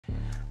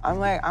I'm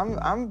like,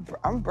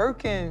 I'm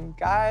broken,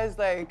 guys.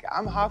 Like,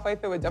 I'm halfway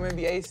through a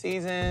WNBA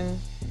season.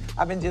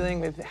 I've been dealing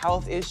with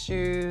health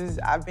issues.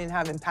 I've been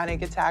having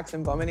panic attacks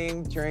and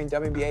vomiting during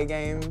WNBA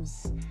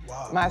games.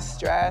 Wow. My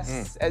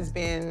stress has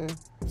been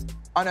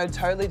on a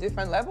totally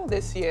different level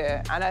this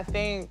year. And I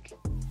think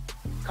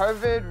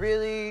COVID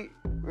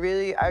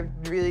I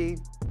really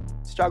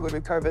struggled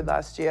with COVID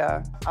last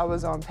year. I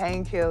was on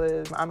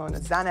painkillers. I'm on a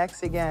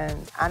Xanax again.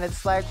 And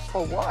it's like,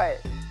 for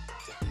what?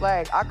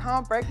 Like, I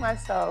can't break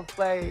myself.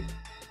 Like,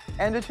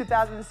 end of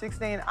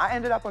 2016, I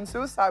ended up on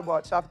suicide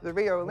watch after the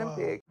Rio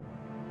Olympics.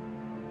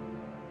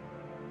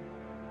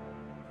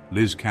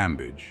 Liz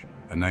Cambage,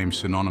 a name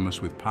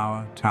synonymous with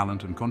power,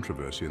 talent, and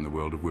controversy in the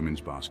world of women's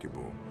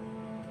basketball.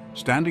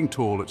 Standing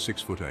tall at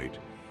 6'8",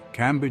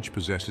 Cambage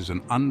possesses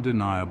an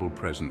undeniable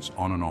presence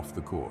on and off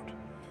the court.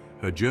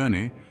 Her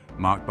journey,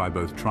 marked by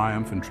both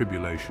triumph and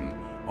tribulation,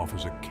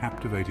 offers a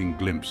captivating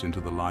glimpse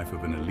into the life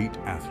of an elite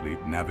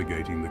athlete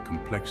navigating the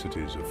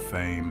complexities of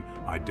fame,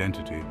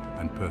 identity,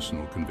 and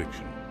personal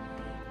conviction.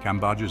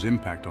 Cambage's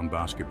impact on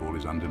basketball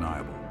is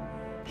undeniable.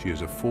 She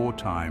is a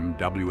four-time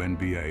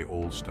WNBA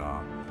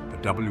All-Star, a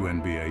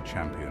WNBA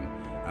champion,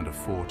 and a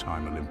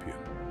four-time Olympian.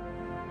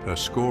 Her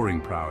scoring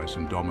prowess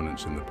and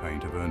dominance in the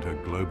paint have earned her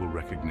global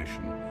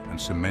recognition and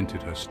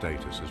cemented her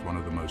status as one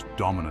of the most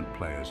dominant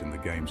players in the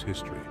game's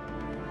history.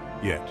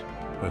 Yet,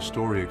 her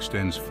story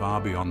extends far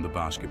beyond the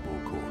basketball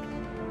court,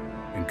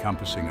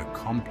 encompassing a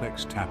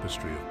complex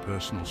tapestry of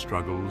personal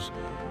struggles,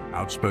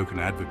 outspoken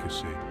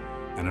advocacy,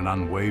 and an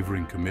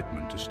unwavering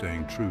commitment to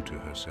staying true to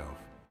herself.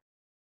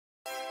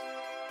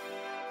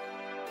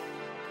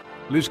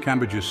 Liz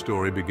Cambage's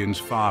story begins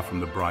far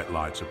from the bright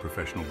lights of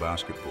professional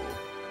basketball.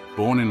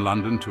 Born in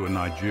London to a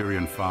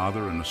Nigerian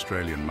father and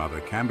Australian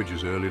mother,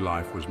 Cambage's early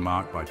life was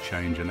marked by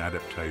change and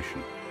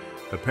adaptation.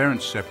 Her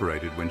parents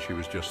separated when she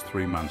was just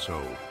 3 months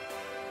old,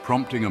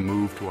 prompting a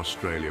move to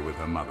Australia with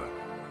her mother.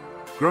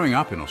 Growing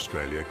up in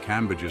Australia,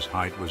 Cambage's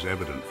height was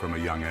evident from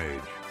a young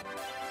age.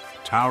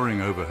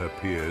 Towering over her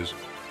peers,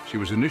 she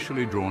was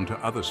initially drawn to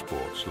other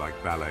sports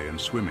like ballet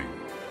and swimming.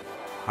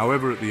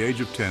 However, at the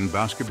age of 10,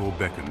 basketball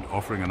beckoned,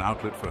 offering an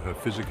outlet for her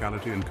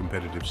physicality and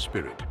competitive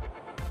spirit.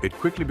 It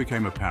quickly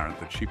became apparent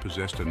that she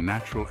possessed a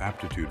natural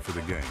aptitude for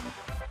the game.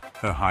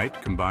 Her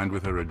height, combined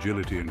with her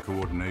agility and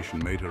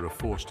coordination, made her a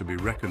force to be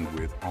reckoned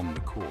with on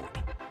the court.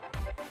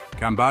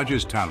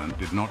 Cambage's talent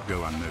did not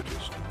go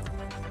unnoticed.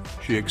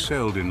 She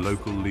excelled in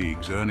local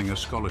leagues, earning a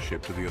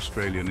scholarship to the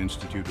Australian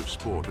Institute of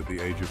Sport at the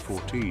age of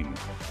 14.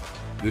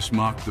 This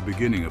marked the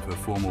beginning of her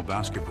formal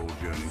basketball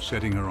journey,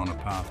 setting her on a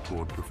path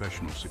toward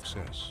professional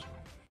success.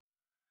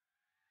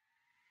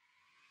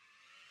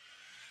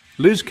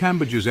 Liz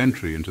Cambage's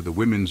entry into the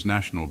Women's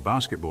National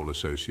Basketball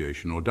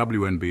Association, or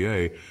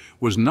WNBA,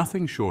 was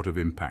nothing short of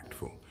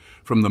impactful.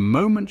 From the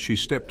moment she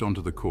stepped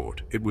onto the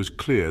court, it was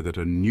clear that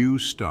a new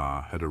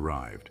star had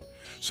arrived.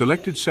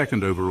 Selected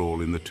second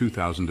overall in the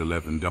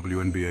 2011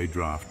 WNBA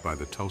draft by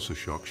the Tulsa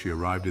Shock, she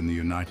arrived in the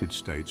United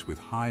States with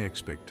high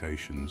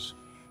expectations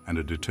and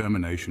a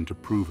determination to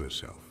prove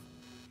herself.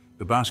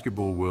 The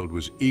basketball world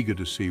was eager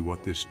to see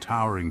what this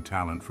towering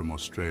talent from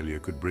Australia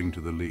could bring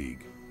to the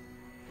league.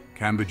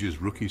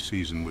 Cambage's rookie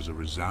season was a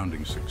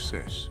resounding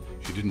success.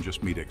 She didn't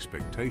just meet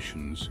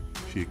expectations,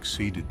 she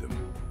exceeded them.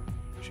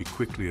 She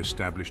quickly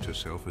established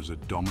herself as a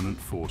dominant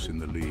force in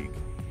the league,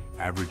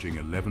 averaging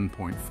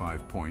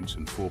 11.5 points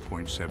and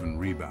 4.7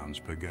 rebounds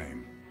per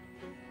game.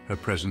 Her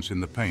presence in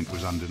the paint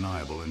was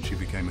undeniable, and she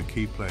became a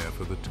key player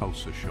for the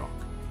Tulsa Shock.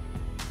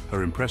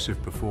 Her impressive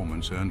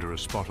performance earned her a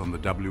spot on the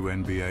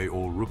WNBA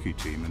All-Rookie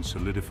team and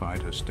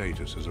solidified her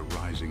status as a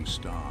rising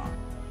star.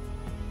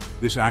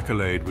 This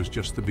accolade was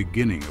just the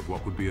beginning of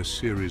what would be a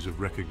series of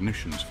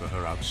recognitions for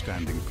her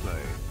outstanding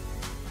play.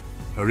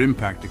 Her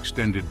impact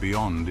extended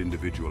beyond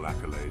individual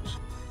accolades.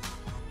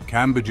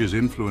 Cambage's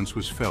influence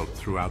was felt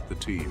throughout the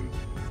team.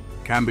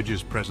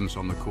 Cambage's presence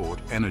on the court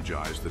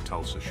energized the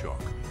Tulsa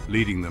Shock,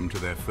 leading them to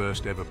their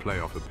first ever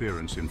playoff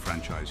appearance in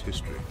franchise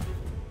history.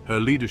 Her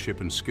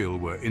leadership and skill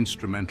were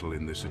instrumental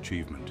in this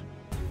achievement.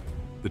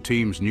 The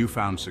team's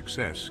newfound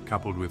success,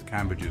 coupled with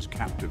Cambage's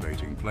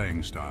captivating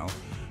playing style,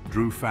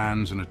 drew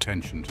fans and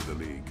attention to the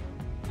league.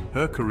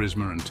 Her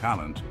charisma and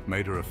talent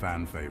made her a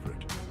fan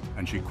favorite,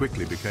 and she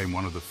quickly became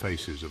one of the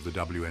faces of the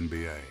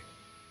WNBA.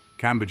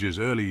 Cambage's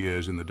early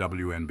years in the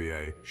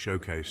WNBA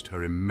showcased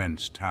her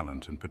immense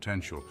talent and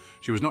potential.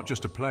 She was not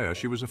just a player,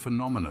 she was a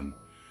phenomenon.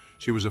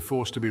 She was a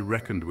force to be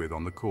reckoned with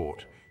on the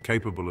court,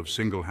 capable of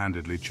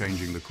single-handedly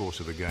changing the course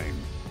of a game.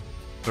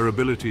 Her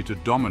ability to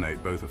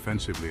dominate both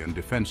offensively and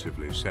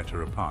defensively set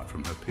her apart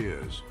from her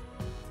peers.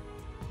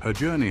 Her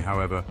journey,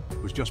 however,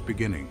 was just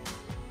beginning,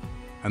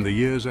 and the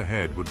years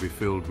ahead would be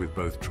filled with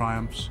both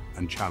triumphs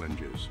and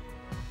challenges.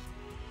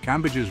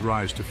 Cambage's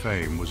rise to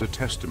fame was a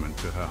testament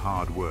to her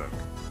hard work,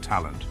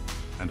 talent,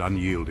 and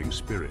unyielding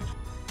spirit.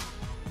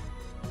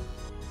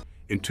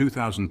 In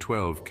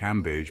 2012,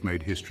 Cambage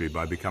made history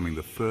by becoming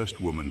the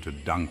first woman to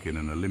dunk in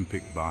an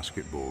Olympic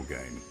basketball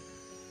game.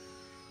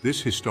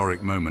 This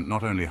historic moment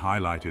not only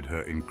highlighted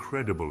her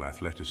incredible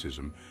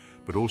athleticism,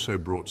 but also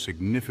brought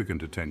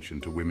significant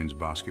attention to women's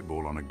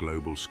basketball on a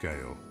global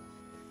scale.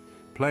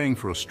 Playing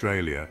for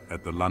Australia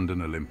at the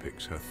London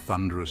Olympics, her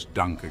thunderous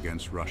dunk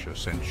against Russia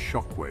sent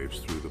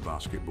shockwaves through the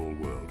basketball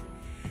world.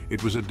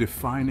 It was a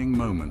defining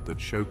moment that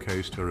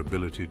showcased her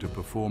ability to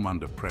perform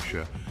under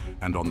pressure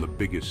and on the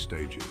biggest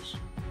stages.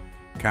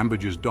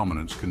 Cambage's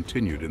dominance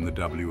continued in the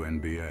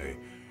WNBA,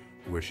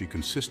 where she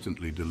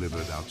consistently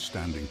delivered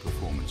outstanding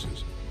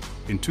performances.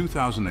 In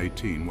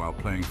 2018, while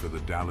playing for the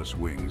Dallas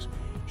Wings,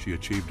 she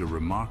achieved a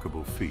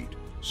remarkable feat,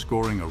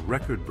 scoring a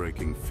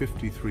record-breaking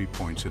 53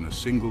 points in a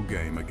single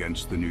game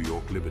against the New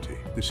York Liberty.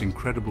 This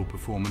incredible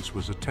performance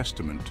was a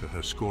testament to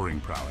her scoring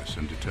prowess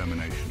and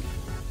determination.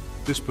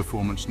 This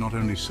performance not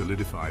only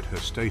solidified her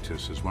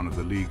status as one of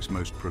the league's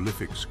most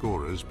prolific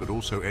scorers, but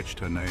also etched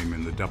her name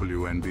in the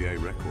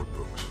WNBA record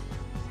books.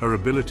 Her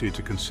ability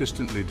to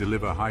consistently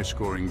deliver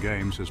high-scoring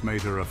games has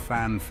made her a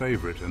fan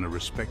favorite and a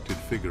respected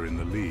figure in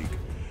the league.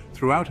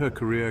 Throughout her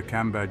career,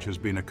 Cambage has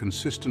been a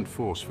consistent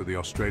force for the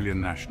Australian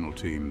national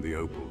team, the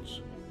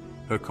Opals.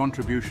 Her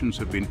contributions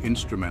have been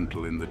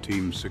instrumental in the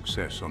team's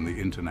success on the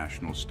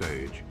international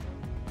stage.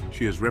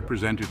 She has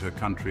represented her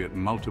country at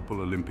multiple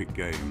Olympic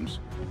Games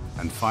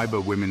and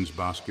FIBA Women's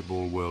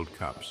Basketball World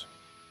Cups,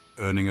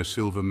 earning a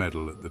silver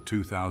medal at the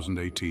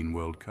 2018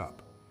 World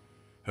Cup.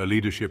 Her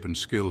leadership and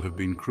skill have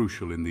been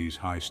crucial in these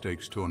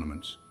high-stakes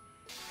tournaments.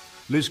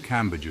 Liz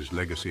Cambage's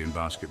legacy in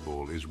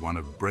basketball is one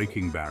of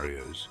breaking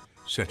barriers,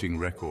 setting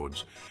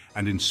records,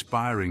 and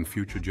inspiring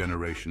future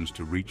generations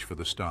to reach for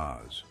the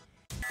stars.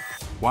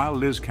 While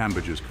Liz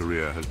Cambage's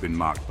career has been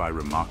marked by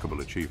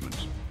remarkable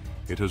achievements,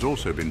 it has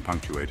also been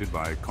punctuated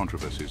by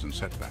controversies and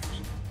setbacks.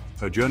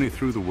 Her journey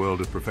through the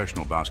world of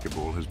professional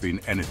basketball has been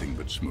anything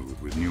but smooth,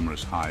 with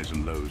numerous highs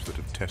and lows that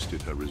have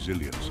tested her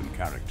resilience and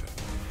character.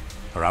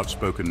 Her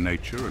outspoken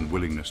nature and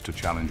willingness to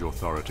challenge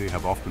authority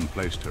have often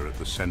placed her at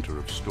the center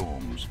of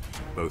storms,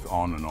 both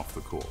on and off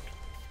the court.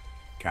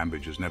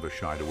 Cambage has never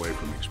shied away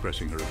from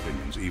expressing her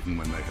opinions, even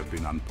when they have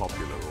been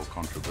unpopular or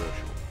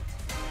controversial.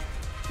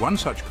 One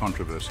such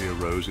controversy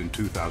arose in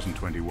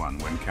 2021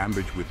 when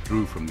Cambage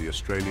withdrew from the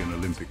Australian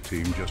Olympic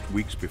team just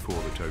weeks before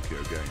the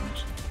Tokyo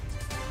Games.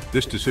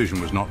 This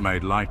decision was not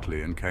made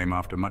lightly and came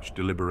after much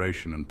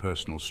deliberation and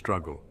personal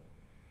struggle.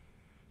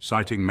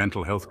 Citing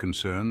mental health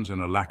concerns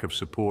and a lack of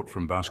support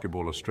from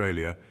Basketball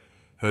Australia,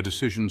 her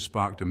decision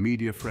sparked a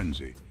media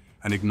frenzy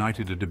and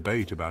ignited a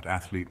debate about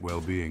athlete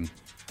well-being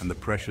and the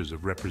pressures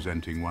of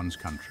representing one's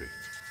country.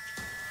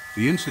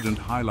 The incident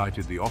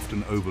highlighted the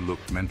often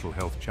overlooked mental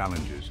health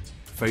challenges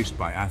faced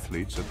by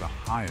athletes at the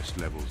highest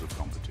levels of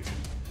competition.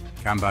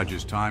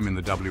 Cambage's time in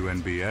the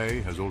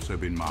WNBA has also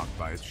been marked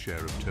by its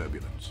share of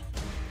turbulence.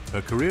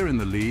 Her career in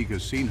the league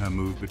has seen her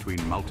move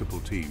between multiple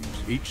teams,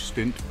 each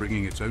stint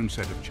bringing its own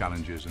set of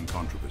challenges and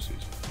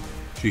controversies.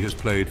 She has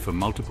played for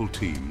multiple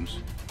teams,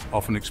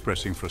 often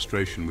expressing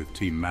frustration with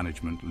team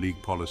management,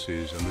 league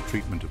policies, and the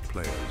treatment of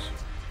players.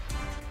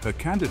 Her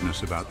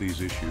candidness about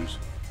these issues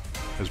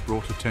has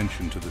brought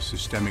attention to the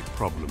systemic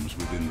problems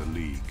within the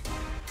league.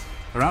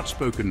 Her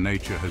outspoken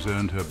nature has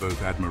earned her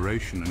both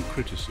admiration and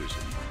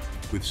criticism,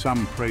 with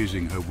some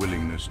praising her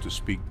willingness to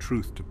speak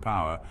truth to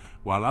power,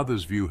 while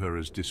others view her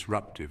as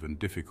disruptive and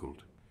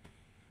difficult.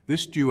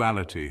 This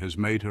duality has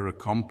made her a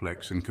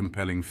complex and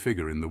compelling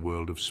figure in the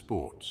world of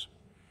sports.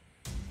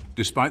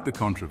 Despite the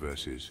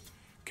controversies,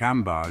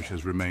 Cambage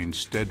has remained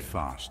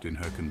steadfast in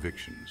her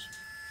convictions.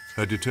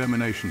 Her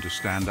determination to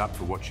stand up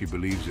for what she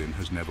believes in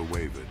has never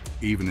wavered,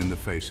 even in the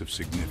face of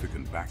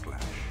significant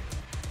backlash.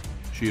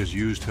 She has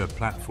used her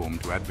platform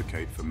to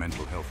advocate for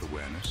mental health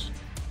awareness,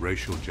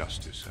 racial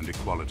justice, and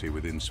equality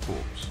within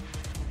sports.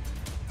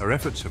 Her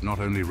efforts have not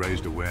only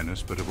raised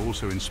awareness, but have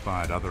also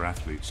inspired other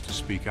athletes to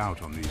speak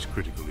out on these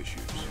critical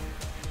issues.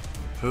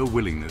 Her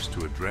willingness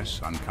to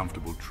address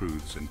uncomfortable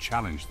truths and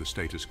challenge the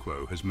status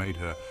quo has made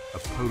her a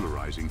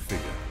polarizing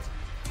figure,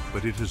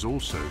 but it has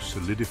also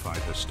solidified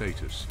her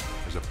status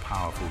as a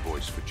powerful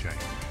voice for change.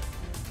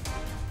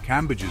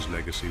 Cambage's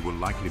legacy will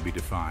likely be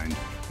defined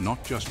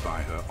not just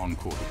by her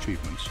on-court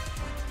achievements,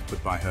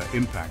 but by her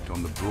impact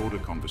on the broader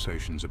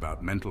conversations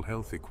about mental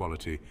health,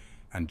 equality,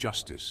 and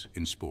justice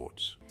in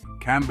sports.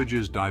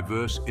 Cambage's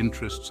diverse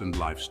interests and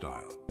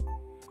lifestyle.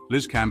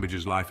 Liz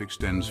Cambage's life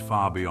extends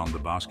far beyond the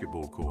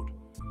basketball court.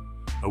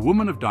 A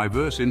woman of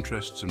diverse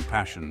interests and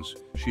passions,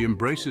 she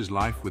embraces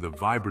life with a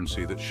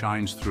vibrancy that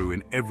shines through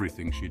in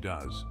everything she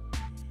does.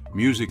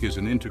 Music is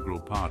an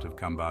integral part of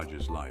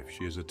Cambage's life.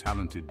 She is a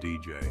talented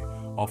DJ,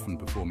 often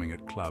performing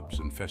at clubs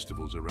and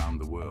festivals around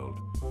the world.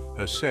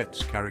 Her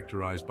sets,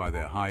 characterized by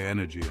their high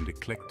energy and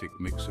eclectic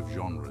mix of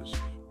genres,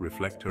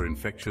 reflect her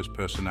infectious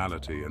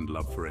personality and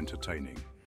love for entertaining.